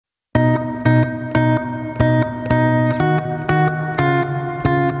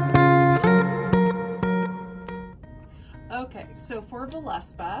so for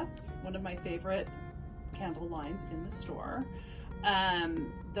Valespa, one of my favorite candle lines in the store,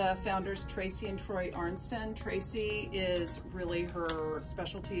 the founders Tracy and Troy Arnston. Tracy is really, her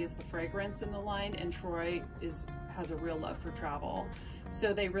specialty is the fragrance in the line, and Troy has a real love for travel.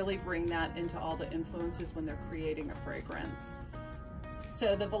 So they really bring that into all the influences when they're creating a fragrance.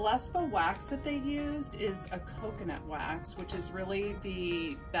 So the Valespa wax that they used is a coconut wax, which is really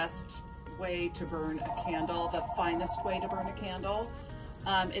the best way to burn a candle, the finest way to burn a candle.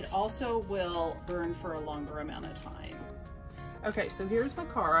 It also will burn for a longer amount of time. Okay, so here's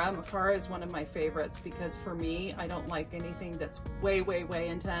Macara. Macara is one of my favorites because for me, I don't like anything that's way, way, way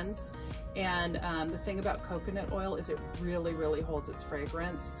intense. And the thing about coconut oil is it really, really holds its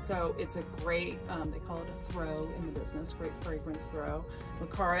fragrance. So it's a great, they call it a throw in the business, great fragrance throw.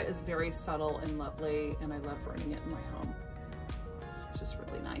 Macara is very subtle and lovely, and I love burning it in my home. It's just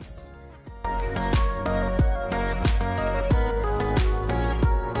really nice.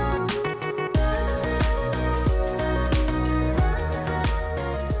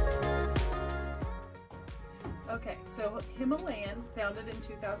 Okay, so Himalayan, founded in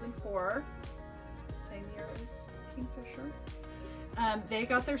 2004, same year as Kingfisher. They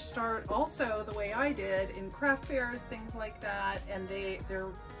got their start also the way I did, in craft fairs, things like that, and their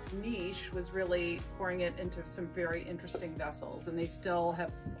niche was really pouring it into some very interesting vessels, and they still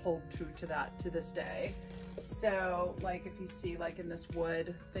hold true to that to this day. So like if you see like in this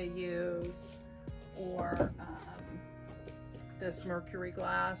wood they use, or this mercury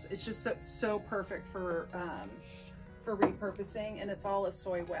glass, it's just so perfect for repurposing, and it's all a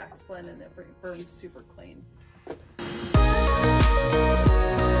soy wax blend, and it burns super clean.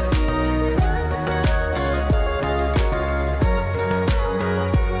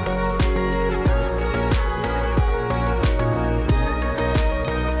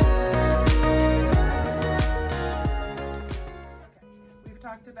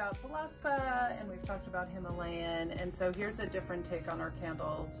 About Valespa, and we've talked about Himalayan, and so here's a different take on our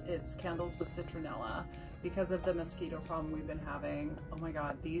candles. It's candles with citronella because of the mosquito problem we've been having. Oh my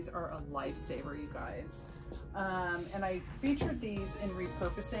god, these are a lifesaver, you guys. And I featured these in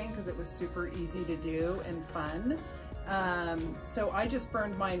repurposing because it was super easy to do and fun. So I just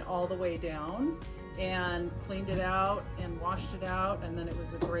burned mine all the way down and cleaned it out and washed it out, and then it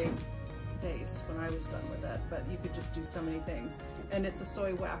was a great base when I was done with it. But you could just do so many things, and it's a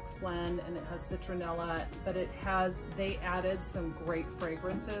soy wax blend, and it has citronella, but they added some great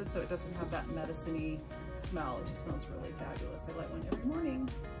fragrances, so it doesn't have that medicine-y smell. It just smells really fabulous. I light one every morning.